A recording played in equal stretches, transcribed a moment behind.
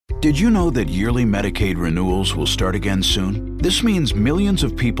Did you know that yearly Medicaid renewals will start again soon? This means millions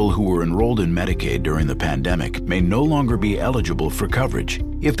of people who were enrolled in Medicaid during the pandemic may no longer be eligible for coverage.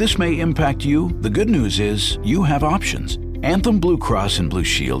 If this may impact you, the good news is you have options. Anthem Blue Cross and Blue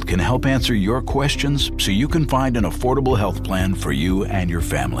Shield can help answer your questions so you can find an affordable health plan for you and your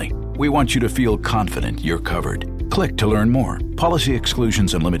family. We want you to feel confident you're covered. Click to learn more. Policy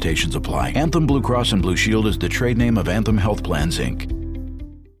exclusions and limitations apply. Anthem Blue Cross and Blue Shield is the trade name of Anthem Health Plans, Inc.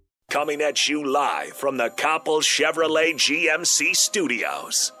 Coming at you live from the Coppel Chevrolet GMC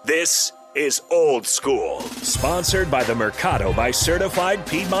studios. This is Old School, sponsored by the Mercado by Certified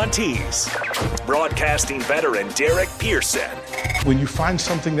Piedmontese. Broadcasting veteran Derek Pearson. When you find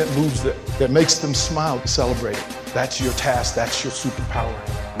something that moves that makes them smile, celebrate it. That's your task. That's your superpower.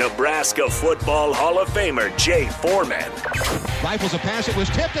 Nebraska Football Hall of Famer Jay Foreman. Rifles a pass. It was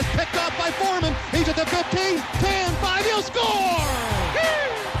tipped. It's picked up by Foreman. He's at the 15, 10, 5. He'll score!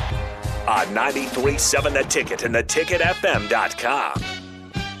 On 93.7 The Ticket and theticketfm.com.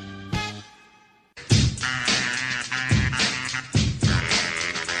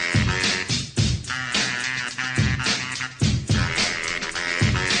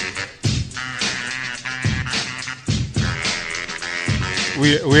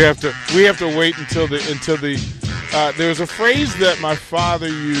 We have to wait until the there's a phrase that my father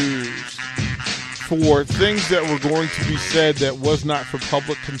used for things that were going to be said that was not for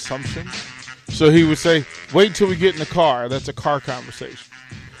public consumption. So he would say, wait till we get in the car. That's a car conversation.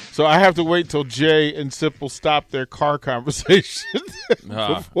 So I have to wait till Jay and Sipple stop their car conversation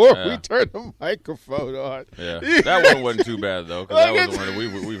before we turn the microphone on. Yeah, that one wasn't too bad though, because that was the one that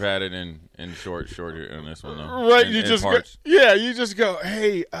we've had it in short here in this one though. Right, you just go,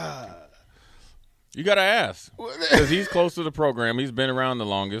 hey. You gotta ask because he's close to the program. He's been around the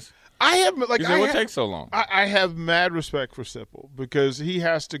longest. What takes so long? I have mad respect for Sipple because he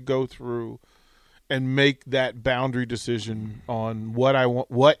has to go through and make that boundary decision on what I want,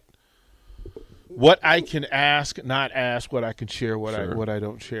 what I can ask, not ask, what I can share, what I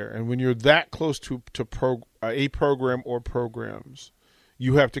don't share. And when you're that close to a program or programs,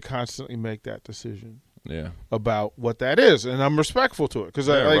 you have to constantly make that decision. Yeah. About what that is, and I'm respectful to it because,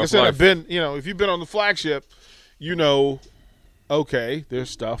 like I said, I've been, if you've been on the flagship, okay, there's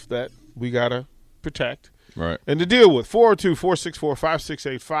stuff that we gotta protect. Right. And to deal with,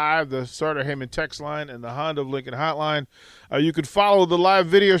 402-464-5685, the Starter Heyman text line and the Honda of Lincoln hotline. You can follow the live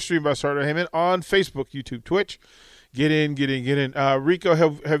video stream by Starter Heyman on Facebook, YouTube, Twitch. Get in. Rico,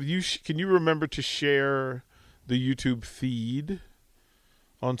 can you remember to share the YouTube feed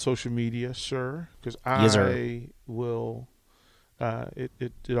on social media, sir? Because I will.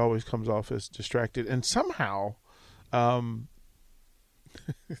 It always comes off as distracted, and somehow,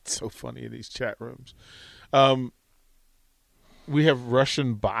 it's so funny in these chat rooms. We have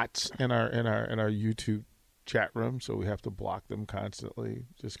Russian bots in our YouTube chat room, so we have to block them constantly.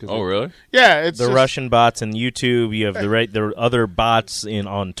 Just because. Oh, really? Yeah, it's Russian bots in YouTube. You have the other bots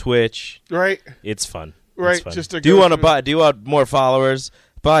on Twitch. Right. It's fun. Right. It's fun. Just to do you want more followers?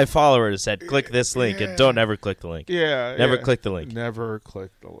 Buy followers at click this link and don't ever click the link. Yeah. Never click the link. Never click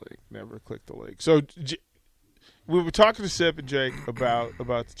the link. So we were talking to Sip and Jake about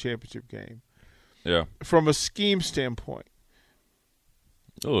the championship game. Yeah. From a scheme standpoint,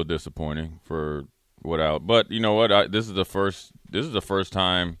 a little disappointing for but you know what? This is the first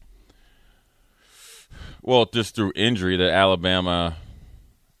time. Well, just through injury that Alabama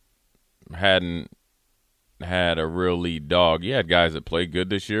hadn't had a real lead dog. You had guys that played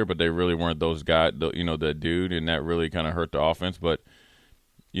good this year, but they really weren't those guys. The dude, and that really kind of hurt the offense. But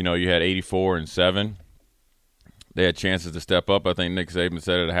you had 84 and 7. They had chances to step up. I think Nick Saban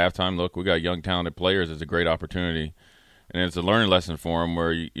said at halftime, look, we got young, talented players. It's a great opportunity. And it's a learning lesson for them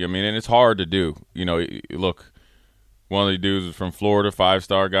where, and it's hard to do. Look, one of the dudes is from Florida,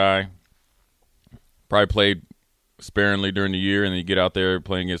 5-star guy. Probably played sparingly during the year, and then you get out there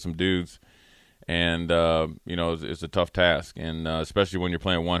playing against some dudes. And, it's a tough task. And especially when you're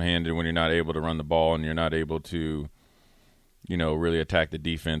playing one-handed, when you're not able to run the ball and you're not able to – really attack the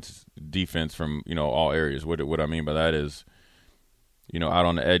defense from, all areas. What I mean by that is, out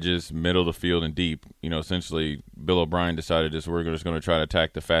on the edges, middle of the field, and deep. Essentially, Bill O'Brien decided we're just going to try to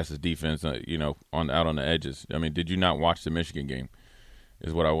attack the fastest defense, out on the edges. I mean, did you not watch the Michigan game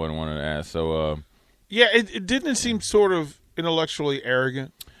is what I wanted to ask. So, it didn't seem sort of intellectually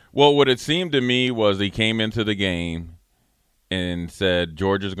arrogant. Well, what it seemed to me was he came into the game and said,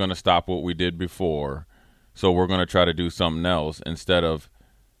 Georgia's going to stop what we did before. So we're going to try to do something else instead of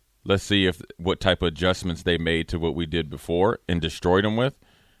let's see what type of adjustments they made to what we did before and destroyed them with.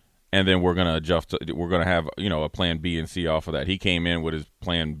 and then we're gonna adjust. We're gonna have a plan B and C off of that. He came in with his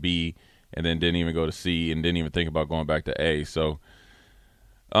plan B, and then didn't even go to C, and didn't even think about going back to A. So,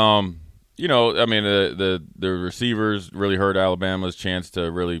 I mean, the receivers really hurt Alabama's chance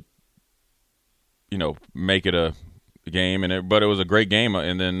to really, make it a game, but it was a great game,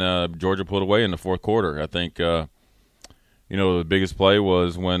 and then Georgia pulled away in the fourth quarter. I think, the biggest play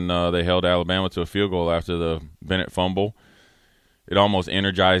was when they held Alabama to a field goal after the Bennett fumble. It almost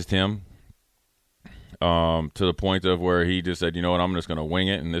energized him to the point of where he just said, you know what, I'm just going to wing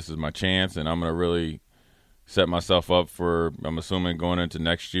it, and this is my chance, and I'm going to really set myself up for, I'm assuming, going into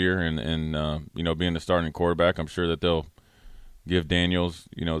next year and being the starting quarterback. I'm sure that they'll give Daniels,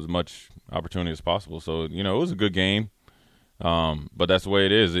 as much opportunity as possible. So, it was a good game. But that's the way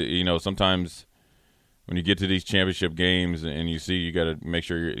it is. Sometimes when you get to these championship games and you see you got to make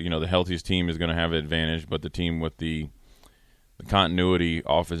sure the healthiest team is going to have an advantage, but the team with the continuity,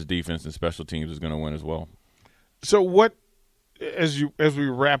 offense, defense, and special teams is going to win as well. So what, as we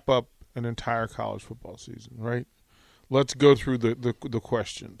wrap up an entire college football season, right? Let's go through the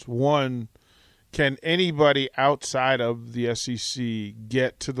questions. One, can anybody outside of the SEC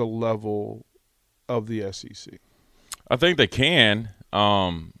get to the level of the SEC? I think they can.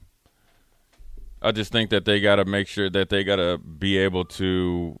 I just think that they got to make sure that they got to be able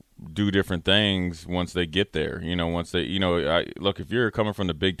to do different things once they get there. Once they, look, if you're coming from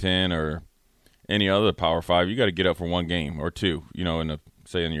the Big Ten or any other Power 5, you got to get up for one game or two,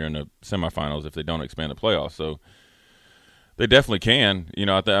 saying you're in the semifinals if they don't expand the playoffs. So they definitely can.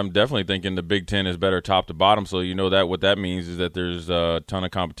 I'm definitely thinking the Big Ten is better top to bottom. So that what that means is that there's a ton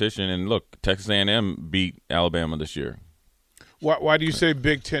of competition. And look, Texas A&M beat Alabama this year. Why do you say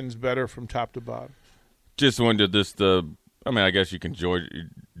Big Ten's better from top to bottom? Just when I guess you can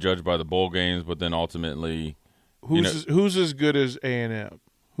judge by the bowl games, but then ultimately, who's as good as A&M?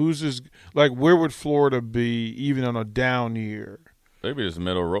 Where would Florida be even on a down year? Maybe it's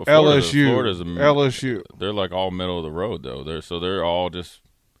middle road. LSU. They're like all middle of the road though. They're all just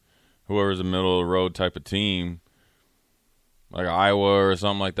whoever's a middle of the road type of team, like Iowa or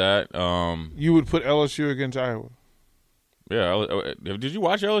something like that. You would put LSU against Iowa. Yeah. Did you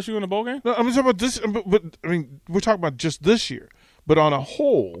watch LSU in the bowl game? No, I'm talking about this. But I mean, we're talking about just this year. But on a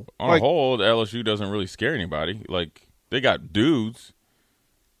whole, LSU doesn't really scare anybody. Like they got dudes,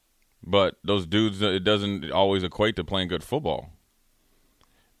 but those dudes, it doesn't always equate to playing good football.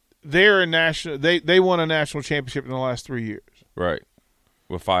 They're a national. They won a national championship in the last 3 years. Right.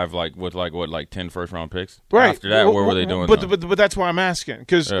 With 10 first round picks. Right. After that, what were they doing? But that's why I'm asking,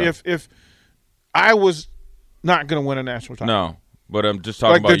 because if I was not going to win a national title, no. But I'm just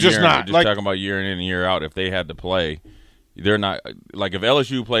talking about talking about year in and year out. If they had to play, they're not like if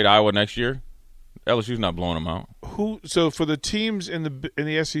LSU played Iowa next year, LSU's not blowing them out. So for the teams in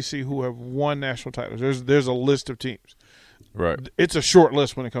the SEC who have won national titles, there's a list of teams. Right. It's a short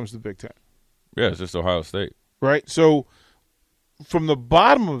list when it comes to the Big Ten. Yeah, it's just Ohio State. Right. So from the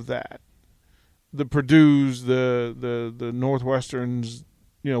bottom of that, the Purdue's, the Northwesterns,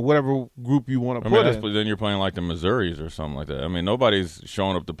 whatever group you want to put in. Then you're playing like the Missouris or something like that. I mean, nobody's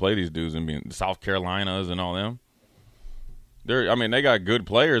showing up to play these dudes and being South Carolinas and all them. They got good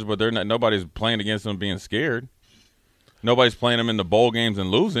players, but nobody's playing against them being scared. Nobody's playing them in the bowl games and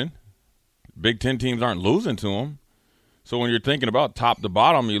losing. Big Ten teams aren't losing to them. So when you're thinking about top to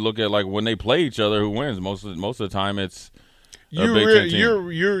bottom, you look at like when they play each other, who wins? Most of the time, it's a Big Ten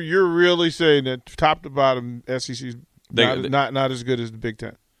team. You're really saying that top to bottom SEC's not as good as the Big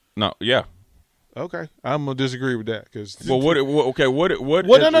Ten? No, yeah. Okay, I'm gonna disagree with that because. Well, what? No.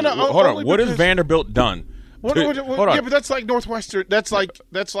 Hold on. What has Vanderbilt done? Hold on. Yeah, but that's like Northwestern. That's like.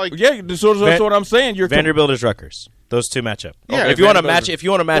 Yeah, so that's what I'm saying. Vanderbilt is Rutgers. Those two match up. Yeah, if you want to match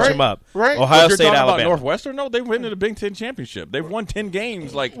them up, right? Ohio State, Alabama. About Northwestern? No, they've won the Big Ten championship. They've won 10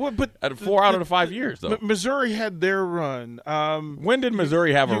 games, at 4 out of the 5 years. Though Missouri had their run. When did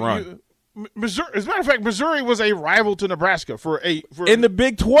Missouri have a run? Missouri, as a matter of fact, Missouri was a rival to Nebraska in the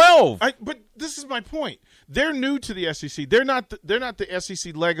Big 12. But this is my point. They're new to the SEC. They're not the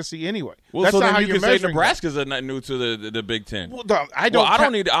SEC legacy anyway. Well, that's so not then how you can say Nebraska's that. not new to the Big Ten. Well, no, I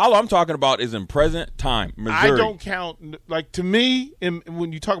don't need. All I'm talking about is in present time. Missouri. I don't count. Like to me,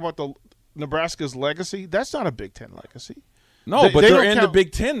 when you talk about the Nebraska's legacy, that's not a Big Ten legacy. No, but they're in the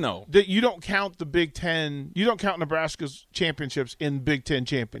Big Ten, though. You don't count the Big Ten. You don't count Nebraska's championships in Big Ten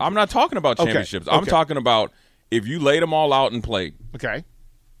championships. I'm not talking about championships. Okay. I'm talking about if you laid them all out and played. Okay.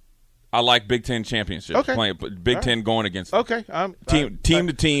 I like Big Ten championships. Okay. Playing Big Ten going against them. Okay. Team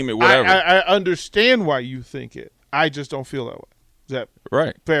to team, whatever. I understand why you think it. I just don't feel that way. Is that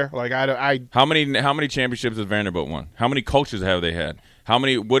right? Fair. Like How many championships has Vanderbilt won? How many coaches have they had?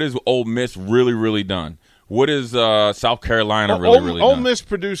 What has Ole Miss really, really done? What is South Carolina really done? Ole Miss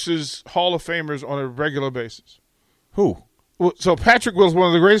produces Hall of Famers on a regular basis. Who? Well, so Patrick Willis, one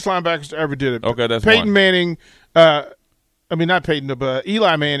of the greatest linebackers to ever did it. Okay, that's Peyton one. Manning. Not Peyton, but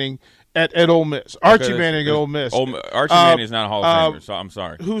Eli Manning at Ole Miss. Archie Manning at Ole Miss. Archie Manning is not a Hall of Famer, so I'm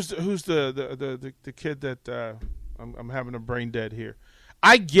sorry. Who's the kid that I'm having a brain dead here?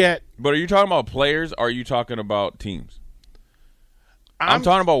 I get. But are you talking about players? Or are you talking about teams? I'm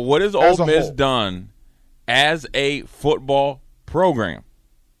talking about what has Ole Miss done as a football program.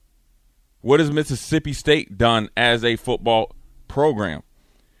 What has Mississippi State done as a football program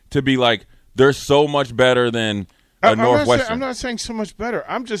to be like they're so much better than Northwestern? I'm not saying so much better.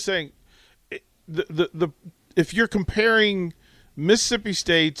 I'm just saying if you're comparing Mississippi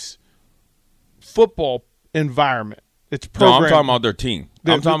State's football environment, its program. No, I'm talking about their team.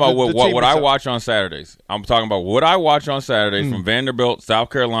 I'm talking about what I watch on Saturdays. I'm talking about what I watch on Saturdays from Vanderbilt,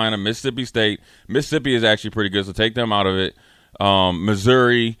 South Carolina, Mississippi State. Mississippi is actually pretty good, so take them out of it.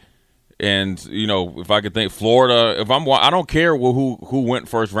 Missouri. And, if I could think Florida, I don't care who went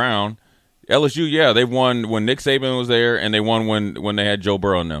first round. LSU, yeah, they've won when Nick Saban was there, and they won when they had Joe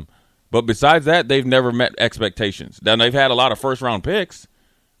Burrow in them. But besides that, they've never met expectations. Now, they've had a lot of first-round picks,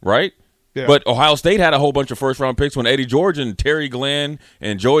 right? Yeah. But Ohio State had a whole bunch of first-round picks when Eddie George and Terry Glenn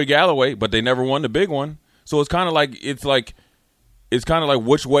and Joey Galloway, but they never won the big one. So it's kind of like what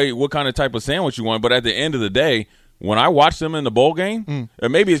kind of type of sandwich you want. But at the end of the day, when I watch them in the bowl game,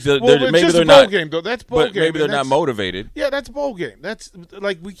 and maybe they're not game though. That's bowl game. Maybe they're not motivated. Yeah, that's bowl game. That's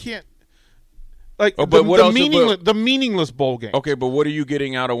like we can't like the meaningless bowl game. Okay, but what are you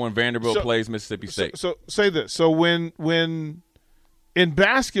getting out of when Vanderbilt plays Mississippi State? So say this. So when in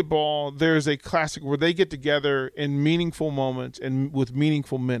basketball there's a classic where they get together in meaningful moments and with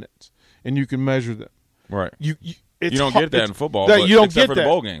meaningful minutes, and you can measure them. Right. You don't get that in football. You don't get that. The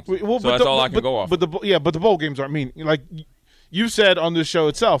bowl games. Well, so that's all I can go off. But the bowl games aren't mean. Like you said on the show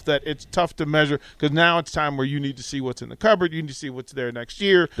itself that it's tough to measure because now it's time where you need to see what's in the cupboard. You need to see what's there next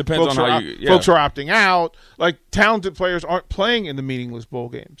year. Depends on how folks are opting out. Like talented players aren't playing in the meaningless bowl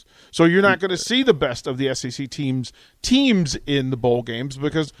games, so you're not going to see the best of the SEC teams in the bowl games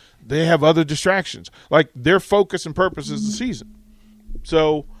because they have other distractions. Like their focus and purpose is the season.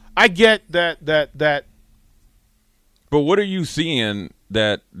 So I get that. But what are you seeing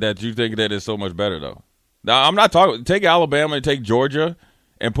that you think that is so much better though? Now I'm not talking. Take Alabama and take Georgia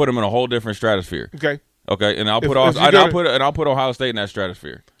and put them in a whole different stratosphere. Okay, and I'll put Ohio State in that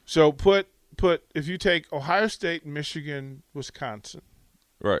stratosphere. So put if you take Ohio State, Michigan, Wisconsin,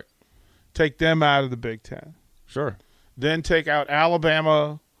 right? Take them out of the Big Ten. Sure. Then take out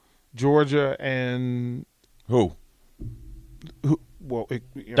Alabama, Georgia, and who? Well,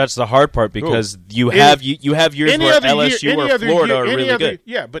 that's the hard part because you have years where LSU or Florida are really good.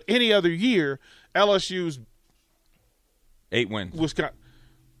 Yeah, but any other year, LSU's 8 wins. Wisconsin.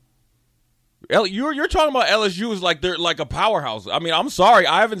 You're talking about LSU is like they're like a powerhouse. I mean, I'm sorry,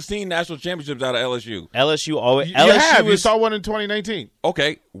 I haven't seen national championships out of LSU. LSU always. You saw one in 2019.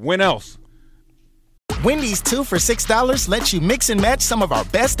 Okay, when else? Wendy's 2 for $6 lets you mix and match some of our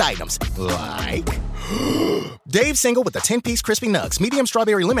best items, like Dave Single with a 10-piece crispy nugs, medium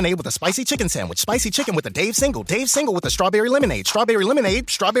strawberry lemonade with a spicy chicken sandwich, spicy chicken with a Dave Single with a strawberry lemonade, strawberry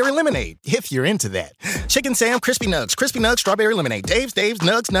lemonade, if you're into that. Chicken Sam, crispy nugs, strawberry lemonade, Dave's,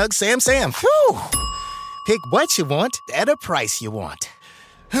 nugs, Sam. Whew. Pick what you want at a price you want.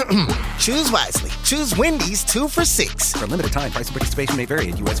 Choose wisely. Choose Wendy's 2 for $6. For a limited time, price and participation may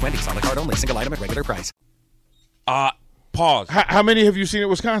vary at U.S. Wendy's. On the card only. Single item at regular price. Pause. How many have you seen at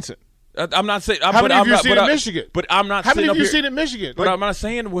Wisconsin? I'm not saying. How many have you seen in Michigan? But I'm not. How many have you seen in Michigan? But I'm not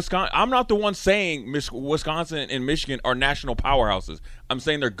saying Wisconsin. I'm not the one saying Wisconsin and Michigan are national powerhouses. I'm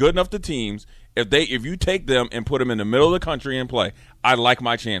saying they're good enough to teams. If you take them and put them in the middle of the country and play, I like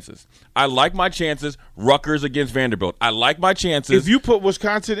my chances. Rutgers against Vanderbilt. I like my chances. If you put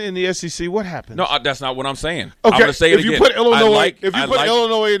Wisconsin in the SEC, what happens? No, that's not what I'm saying. Okay. I'm going to say it again. If you put Illinois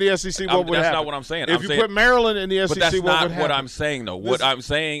in the SEC, what would happen? That's not what I'm saying. If you put Maryland in the SEC, what would happen? But that's not what I'm saying, though. What I'm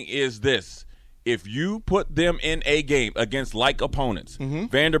saying is this. If you put them in a game against like opponents,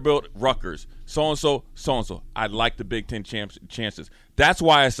 Vanderbilt, Rutgers, so-and-so, I like the Big Ten chances. That's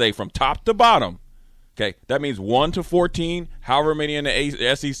why I say from top to bottom, okay, that means 1 to 14, however many in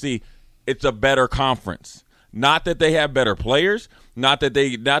the SEC, it's a better conference. Not that they have better players, not that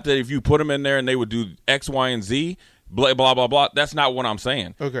if you put them in there and they would do X, Y, and Z, blah, blah, blah, blah. That's not what I'm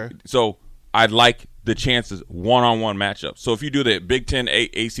saying. Okay. So I'd like the chances one-on-one matchup. So if you do the Big Ten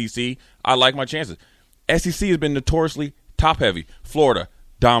ACC, I like my chances. SEC has been notoriously top-heavy. Florida,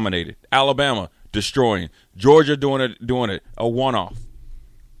 dominated. Alabama, destroying. Georgia doing it a one-off.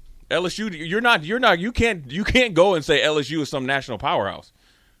 LSU, you can't go and say LSU is some national powerhouse.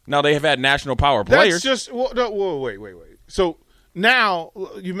 Now they have had national power players. That's just wait. So now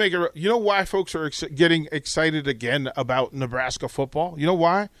you make it. You know why folks are getting excited again about Nebraska football? You know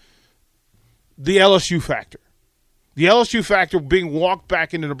why? The LSU factor. The LSU factor being walked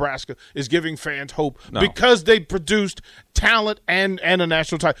back into Nebraska is giving fans hope because they produced talent and a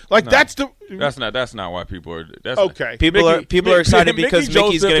national title. That's not why people are. Okay. People are excited because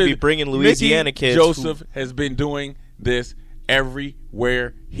Mickey's going to be bringing Louisiana kids. Joseph has been doing this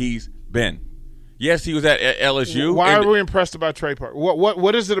everywhere he's been. Yes, he was at LSU. Why are we impressed about Trey Parker?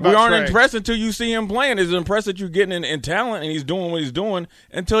 What is it about Trey? We aren't impressed until you see him playing. It's impressed that you're getting in talent and he's doing what he's doing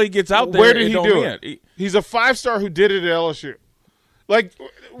until he gets out there. Where did he do it? He's a 5-star who did it at LSU.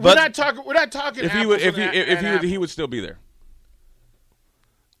 We're not talking. If he would still be there.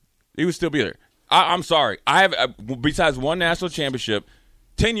 He would still be there. I'm sorry. I have besides one national championship.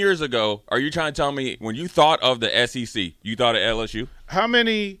 10 years ago, are you trying to tell me when you thought of the SEC, you thought of LSU? How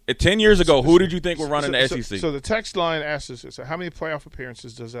many? 10 years ago, who did you think were running the SEC? So the text line asks us, so how many playoff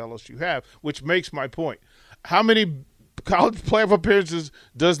appearances does LSU have? Which makes my point. How many college playoff appearances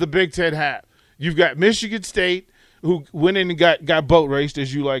does the Big Ten have? You've got Michigan State, who went in and got boat raced,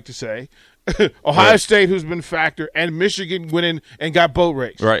 as you like to say. Ohio State, who's been a factor, and Michigan went in and got boat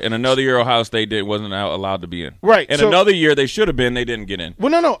raced. Right, and another year Ohio State wasn't allowed to be in. Right, and another year they should have been, they didn't get in.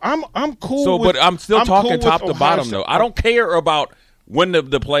 Well, no, I'm cool. So, but I'm still talking top to bottom State. though. I don't care about when the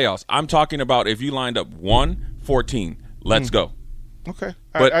playoffs. I'm talking about if you lined up 1-14, let's go. Okay,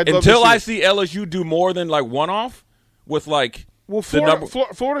 but until I see LSU do more than one-off with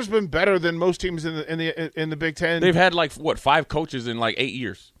Florida's been better than most teams in the Big Ten. They've had 5 coaches in 8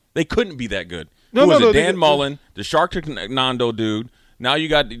 years. They couldn't be that good. Dan Mullen, the Shark Nando dude. Now you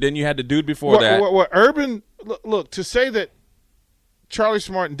had the dude before that. Urban, look, to say that Charlie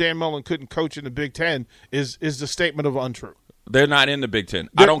Smart and Dan Mullen couldn't coach in the Big Ten is the statement of untrue. They're not in the Big Ten.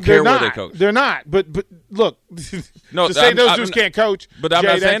 I don't care where they coach. They're not. But look, no, to say those dudes can't coach. But I'm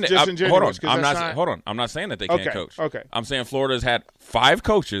not saying that. Hold on. I'm not saying that they can't coach. Okay. I'm saying Florida's had 5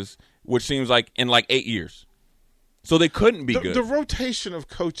 coaches, which seems like in 8 years. So they couldn't be good. The rotation of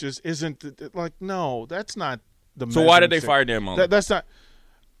coaches isn't no, that's not the. So why did they fire Dan Mullen? That's not.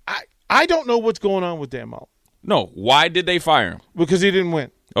 I don't know what's going on with Dan Mullen. No, why did they fire him? Because he didn't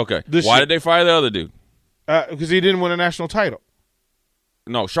win. Okay. Why did they fire the other dude? Because he didn't win a national title.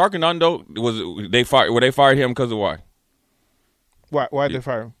 No, Sharknado they fired him because of why? Why did they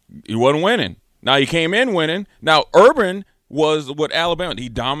fire him? He wasn't winning. Now he came in winning. Now Urban was what Alabama. He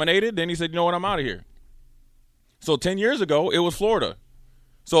dominated. Then he said, "You know what? I'm out of here." So 10 years ago, it was Florida.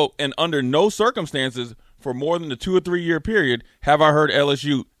 So, and under no circumstances for more than a 2 or 3 year period have I heard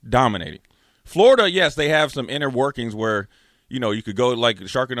LSU dominating. Florida, yes, they have some inner workings where, you could go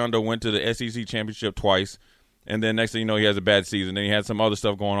Sharknado went to the SEC championship twice, and then next thing you know, he has a bad season. Then he had some other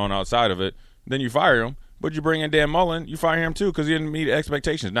stuff going on outside of it. Then you fire him, but you bring in Dan Mullen, you fire him too because he didn't meet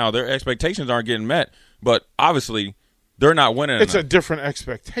expectations. Now, their expectations aren't getting met, but obviously they're not winning It's enough. A different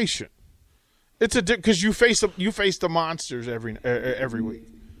expectation. It's because you face the monsters every week.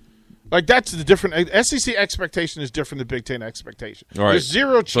 That's the different. SEC expectation is different than Big Ten expectation. Right. There's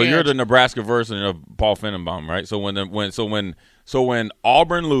zero chance. So you're the Nebraska version of Paul Finnenbaum, right? So when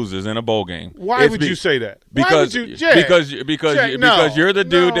Auburn loses in a bowl game, why would you say that? Because because you're the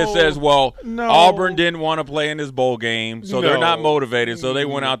dude that says, Auburn didn't want to play in this bowl game, so they're not motivated, so they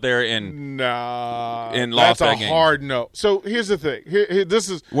went out there and lost that game. That's a hard no. So here's the thing. This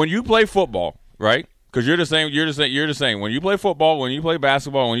is when you play football. Right? Because you're the same. When you play football, when you play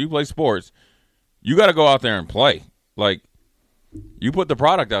basketball, when you play sports, you got to go out there and play. You put the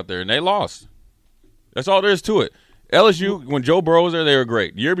product out there, and they lost. That's all there is to it. LSU, when Joe Burrow was there, they were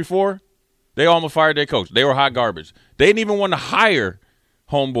great. The year before, they almost fired their coach. They were hot garbage. They didn't even want to hire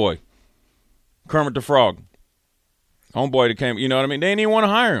homeboy, Kermit the Frog. Homeboy that came, you know what I mean? They didn't even want to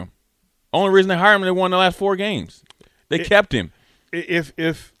hire him. Only reason they hired him, they won the last 4 games. They kept him.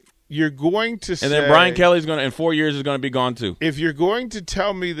 If you're going to say, and then Brian Kelly's in 4 years is going to be gone too. If you're going to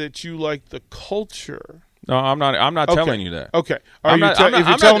tell me that you like the culture, no, I'm not telling you that. Okay, hold on.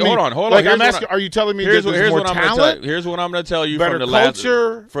 I'm asking, are you telling me there's more talent? Here's what I'm going to tell you better from the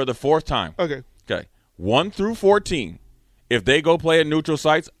culture for the 4th time. Okay. 1 through 14. If they go play at neutral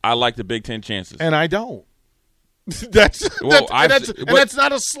sites, I like the Big Ten chances, and I don't. That's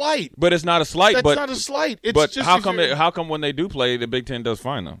not a slight. But it's not a slight. That's not a slight. It's just how come when they do play, the Big Ten does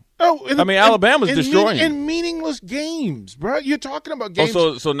fine though? Oh, Alabama's destroying in meaningless games, bro. You're talking about games.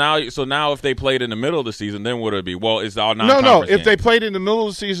 So now if they played in the middle of the season, then what would it be? Well, it's all no. If they played in the middle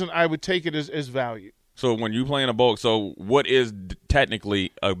of the season, I would take it as value. So when you play in a bowl, so what is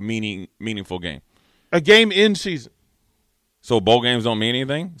technically a meaningful game? A game in season. So bowl games don't mean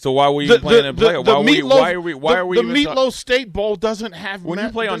anything. So why were you playing in play? Why are we the Meatloaf State Bowl doesn't have. When you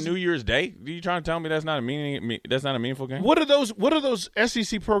play on New Year's Day, are you trying to tell me that's not a meaningful game? What are those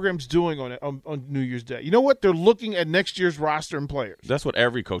SEC programs doing on New Year's Day? You know what? They're looking at next year's roster and players. That's what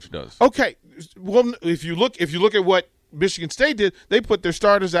every coach does. Okay, well, if you look at what Michigan State did, they put their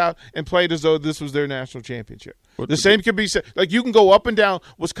starters out and played as though this was their national championship. The same can be said. Like, you can go up and down.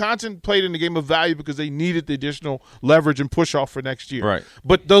 Wisconsin played in a game of value because they needed the additional leverage and push off for next year. Right.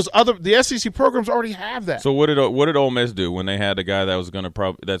 But the SEC programs already have that. So what did Ole Miss do when they had a guy that was going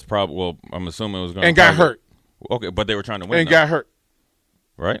to I'm assuming it was going to and got hurt. Okay, but they were trying to win. And got hurt.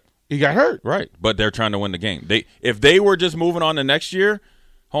 Right. He got hurt. Right. But they're trying to win the game. If they were just moving on to next year,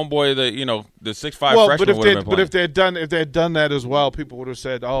 homeboy, the 6'5" freshman would have been playing. But if they had done that as well, people would have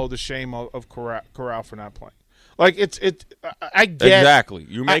said, "Oh, the shame of Corral for not playing." Like I get exactly.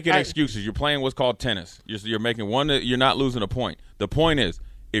 You're making excuses. You're playing what's called tennis. You're making one. You're not losing a point. The point is,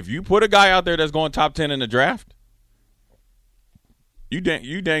 if you put a guy out there that's going top 10 in the draft, you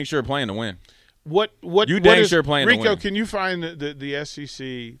dang sure playing to win. Sure playing Rico, to win. can you find the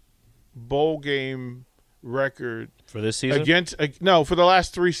SEC bowl game record for this season? For the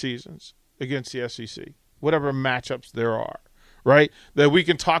last 3 seasons against the SEC, whatever matchups there are, right? That we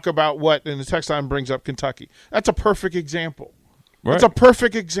can talk about and the text line brings up Kentucky. That's a perfect example. Right. That's a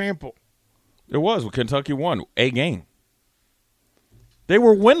perfect example. It was. Kentucky won a game. They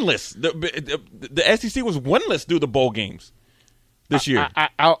were winless. The SEC was winless through the bowl games this year.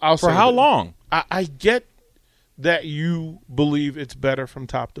 I'll for say how long? I get that you believe it's better from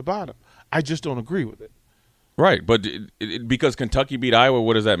top to bottom. I just don't agree with it. Right, but because Kentucky beat Iowa,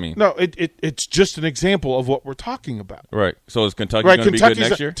 what does that mean? No, it's just an example of what we're talking about. Right. So is Kentucky going to be good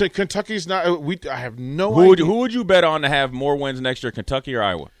next year? Kentucky's not. I have no idea. idea. Who would you bet on to have more wins next year, Kentucky or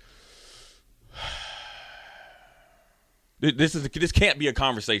Iowa? This can't be a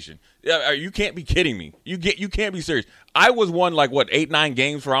conversation. You can't be kidding me. You can't be serious. Iowa's won 8-9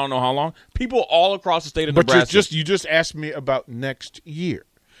 games for I don't know how long. People all across the state of Nebraska. But you just asked me about next year.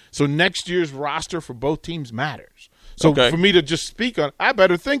 So next year's roster for both teams matters. So for me to just speak on, I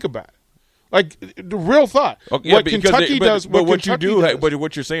better think about it. Like the real thought. Okay, what Kentucky does. But what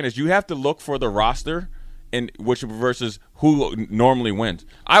you're saying is you have to look for the roster and versus who normally wins.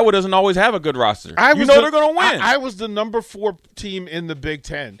 Iowa doesn't always have a good roster. They're going to win. I was the number 4 team in the Big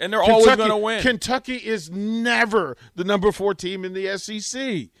Ten, and they're always going to win. Kentucky is never the number 4 team in the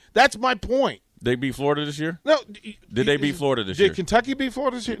SEC. That's my point. They beat Florida this year? No. Did they beat Florida this year? Did Kentucky beat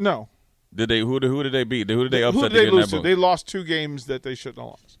Florida this year? No. Did they? Who did they beat? Who did they upset? Who did they lose to? They lost 2 games that they shouldn't have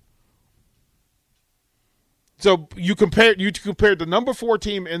lost. So you compared the number 4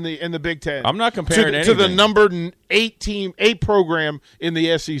 team in the Big Ten. I'm not comparing to the number 8 program in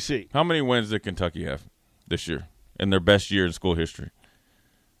the SEC. How many wins did Kentucky have this year in their best year in school history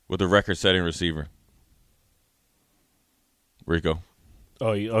with a record-setting receiver? Rico.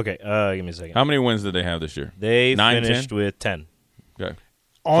 Oh, okay. Give me a second. How many wins did they have this year? They 9, finished 10? with 10. Okay.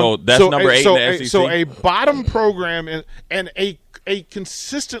 So that's number 8 in the SEC. So a bottom program and a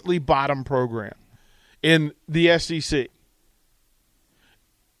consistently bottom program in the SEC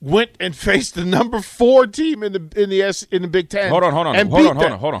went and faced the number 4 team in the Big Ten. Hold on. And beat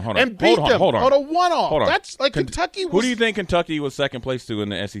them. Hold on. One-off. Hold on. That's like Kentucky. Who do you think Kentucky was second place to in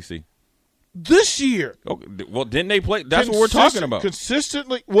the SEC? This year. Okay, well, didn't they play? That's what we're talking about.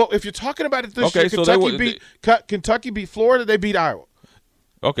 Consistently. Well, if you're talking about it this year, Kentucky beat Florida. They beat Iowa.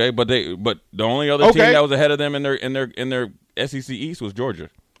 Okay, but the only other team that was ahead of them in their SEC East was Georgia.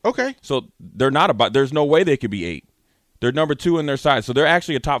 Okay. So they're not there's no way they could be 8. They're number 2 in their side, so they're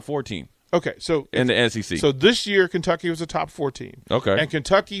actually a top 4 team. Okay, so in the SEC. So this year Kentucky was a top 4 team. Okay. And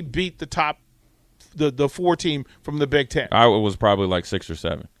Kentucky beat the 4 team from the Big Ten. Iowa was probably 6 or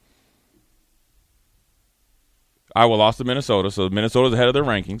 7. Iowa lost to Minnesota, so Minnesota's ahead of their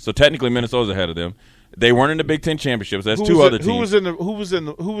rankings. So technically, Minnesota's ahead of them. They weren't in the Big Ten championships. That's 2 other teams. Who was in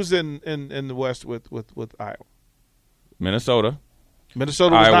the West with Iowa? Minnesota.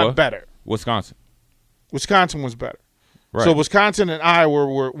 Minnesota was Iowa, not better. Wisconsin was better. Right. So Wisconsin and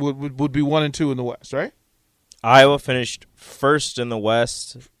Iowa would be 1 and 2 in the West, right? Iowa finished first in the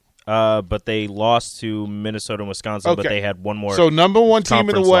West. But they lost to Minnesota and Wisconsin, but they had one more. So number 1 team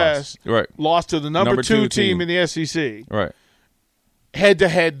in the West right. lost to the number 2 team in the SEC. Right.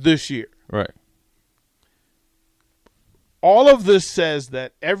 Head-to-head this year. Right. All of this says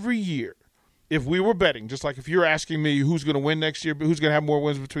that every year, if we were betting, just like if you're asking me who's going to win next year, who's going to have more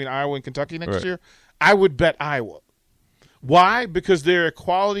wins between Iowa and Kentucky next year, I would bet Iowa. Why? Because they're a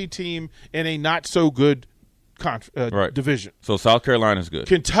quality team in a not so good division. So South Carolina's good.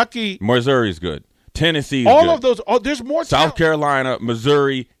 Kentucky, Missouri's good. Tennessee's all good. of those. Oh, there's more. South Carolina,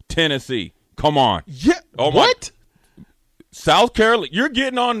 Missouri, Tennessee. Come on. Yeah. Oh, what? South Carolina. You're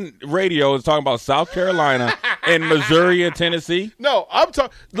getting on radio and talking about South Carolina and Missouri and Tennessee. No, I'm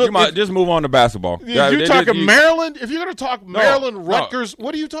talking. Just move on to basketball. You're talking Maryland. If you're going to talk Maryland, Rutgers,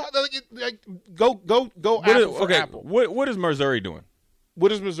 what are you talking? Go. Apple for Apple. What is Missouri doing? What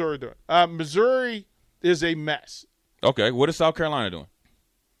is Missouri doing? Missouri is a mess. Okay. What is South Carolina doing?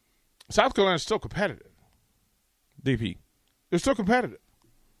 South Carolina is still competitive. DP. They're still competitive.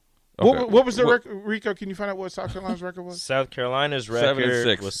 Okay. What was the record, Rico? Can you find out what South Carolina's record was? South Carolina's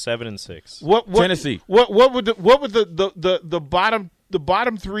record was 7-6. What Tennessee? What would the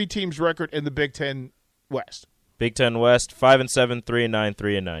bottom three teams' record in the Big Ten West? Big Ten West 5-7, 3-9,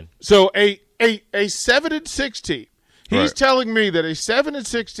 3-9. So a 7-6 team. He's telling me that a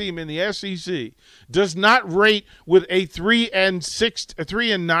 7-6 team in the SEC does not rate with a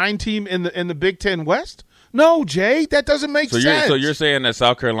 3-9 team in the Big Ten West. No, Jay, that doesn't make sense. So you're saying that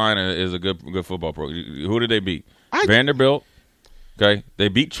South Carolina is a good football program. Who did they beat? Vanderbilt. Okay, they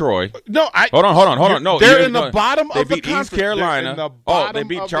beat Troy. No, hold on. No, they're in the bottom of the conference. They beat East Carolina. They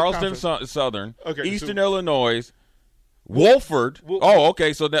beat Charleston Southern. Okay, Eastern Illinois. Wolford.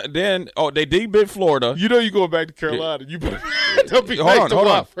 Okay. So they did beat Florida. You know you're going back to Carolina. You better don't be hold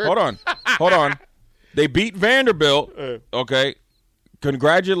on. They beat Vanderbilt. Okay.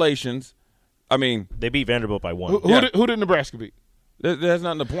 Congratulations. I mean, they beat Vanderbilt by 1. Who did Nebraska beat? That's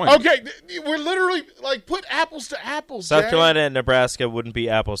not the point. Okay, we're literally put apples to apples. South Carolina and Nebraska wouldn't be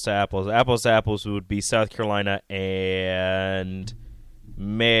apples to apples. Apples to apples would be South Carolina and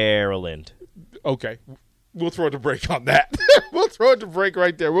Maryland. Okay, we'll throw the break on that. We'll throw the break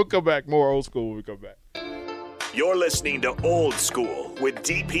right there. We'll come back. More Old School when we come back. You're listening to Old School with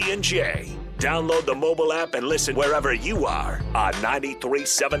DP and J. Download the mobile app and listen wherever you are on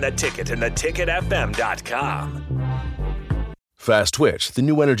 93.7 The Ticket and theticketfm.com. Fast Twitch, the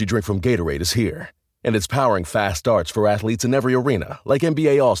new energy drink from Gatorade, is here. And it's powering fast starts for athletes in every arena, like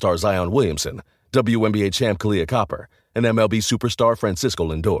NBA All-Star Zion Williamson, WNBA champ Kalia Copper, and MLB superstar Francisco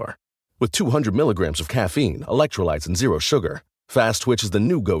Lindor. With 200 milligrams of caffeine, electrolytes, and zero sugar, Fast Twitch is the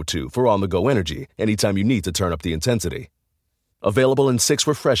new go-to for on-the-go energy anytime you need to turn up the intensity. Available in 6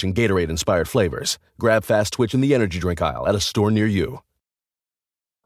 refreshing Gatorade-inspired flavors. Grab Fast Twitch in the energy drink aisle at a store near you.